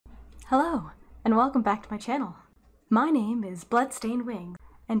Hello, and welcome back to my channel. My name is Bloodstained Wings,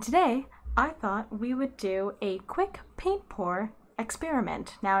 and today I thought we would do a quick paint pour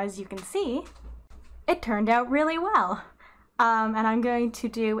experiment. Now, as you can see, it turned out really well. And I'm going to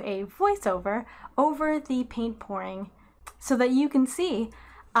do a voiceover over the paint pouring so that you can see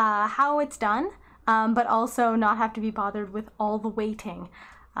how it's done, but also not have to be bothered with all the waiting.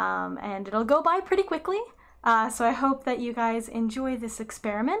 And it'll go by pretty quickly. So I hope that you guys enjoy this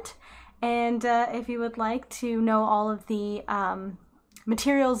experiment, and if you would like to know all of the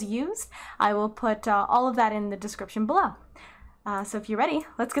materials used, I will put all of that in the description below. So if you're ready,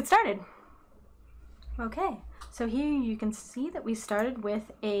 let's get started. Okay, so here you can see that we started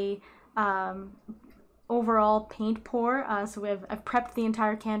with a overall paint pour. So I've prepped the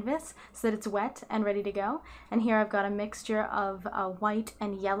entire canvas so that it's wet and ready to go. And here I've got a mixture of white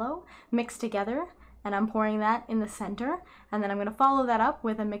and yellow mixed together, and I'm pouring that in the center, and then I'm going to follow that up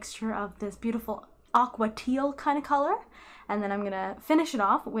with a mixture of this beautiful aqua teal kind of color, and then I'm going to finish it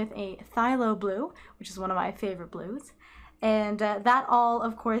off with a phthalo blue, which is one of my favorite blues, and that all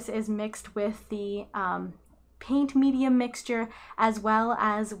of course is mixed with the paint medium mixture, as well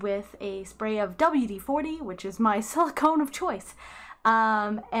as with a spray of WD-40, which is my silicone of choice.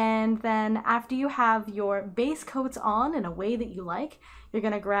 And then after you have your base coats on in a way that you like, you're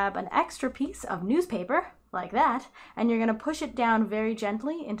going to grab an extra piece of newspaper, like that, and you're going to push it down very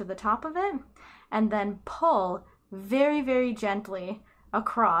gently into the top of it, and then pull very, very gently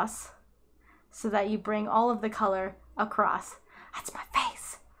across so that you bring all of the color across. That's my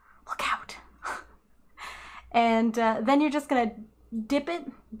face! Look out! And then you're just going to dip it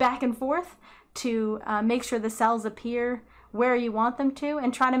back and forth to make sure the cells appear where you want them to,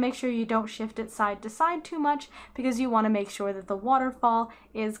 and try to make sure you don't shift it side to side too much, because you want to make sure that the waterfall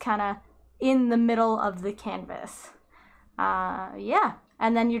is kind of in the middle of the canvas. Yeah,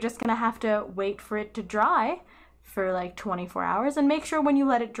 and then you're just gonna have to wait for it to dry for like 24 hours, and make sure when you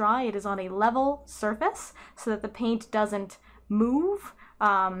let it dry it is on a level surface so that the paint doesn't move,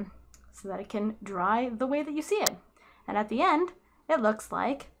 so that it can dry the way that you see it. And at the end it looks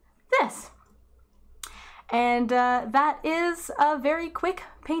like this. And that is a very quick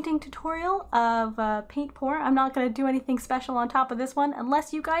painting tutorial of paint pour. I'm not going to do anything special on top of this one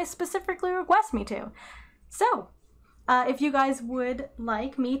unless you guys specifically request me to. So, if you guys would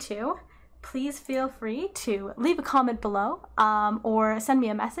like me to, please feel free to leave a comment below or send me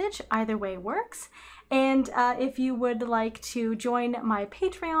a message. Either way works. And if you would like to join my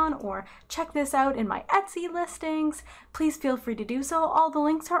Patreon or check this out in my Etsy listings, please feel free to do so. All the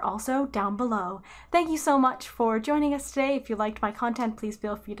links are also down below. Thank you so much for joining us today. If you liked my content, please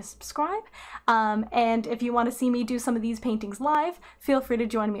feel free to subscribe. And if you want to see me do some of these paintings live, feel free to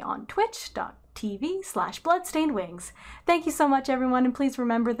join me on twitch.tv/bloodstainedwings. Thank you so much, everyone, and please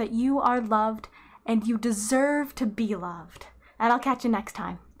remember that you are loved and you deserve to be loved. And I'll catch you next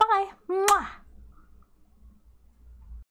time. Bye! Mwah!